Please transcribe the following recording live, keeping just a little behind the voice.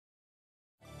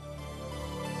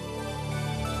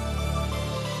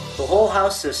the whole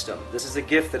house system. This is a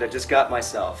gift that I just got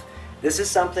myself. This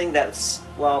is something that's,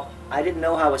 well, I didn't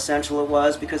know how essential it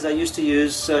was because I used to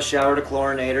use shower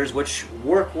dechlorinators, which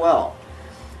work well.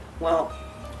 Well,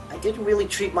 I didn't really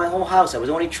treat my whole house. I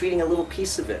was only treating a little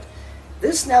piece of it.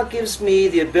 This now gives me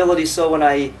the ability, so when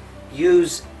I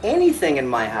use anything in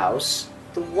my house,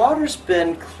 the water's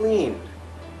been cleaned.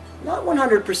 Not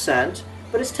 100%,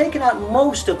 but it's taken out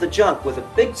most of the junk with a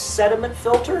big sediment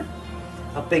filter,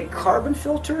 a big carbon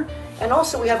filter, and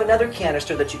also we have another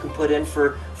canister that you can put in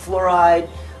for fluoride,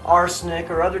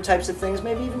 arsenic, or other types of things,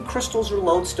 maybe even crystals or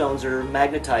lodestones or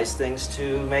magnetized things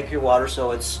to make your water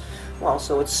so it's, well,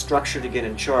 so it's structured again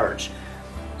in charge.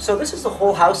 So this is the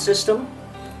whole house system.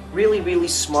 Really, really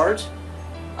smart.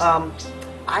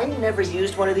 I never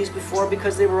used one of these before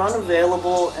because they were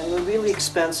unavailable and were really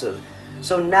expensive.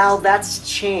 So now that's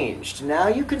changed. Now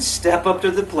you can step up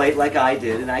to the plate like I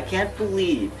did, and I can't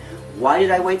believe. Why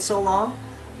did I wait so long?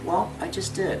 Well, I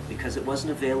just did, because it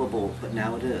wasn't available, but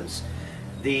now it is.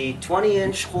 The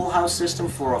 20-inch whole house system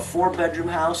for a 4-bedroom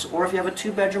house, or if you have a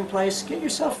 2-bedroom place, get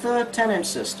yourself the 10-inch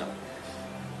system.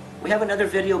 We have another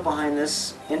video behind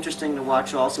this, interesting to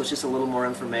watch also. It's just a little more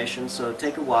information, so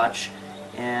take a watch,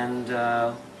 and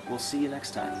we'll see you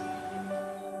next time.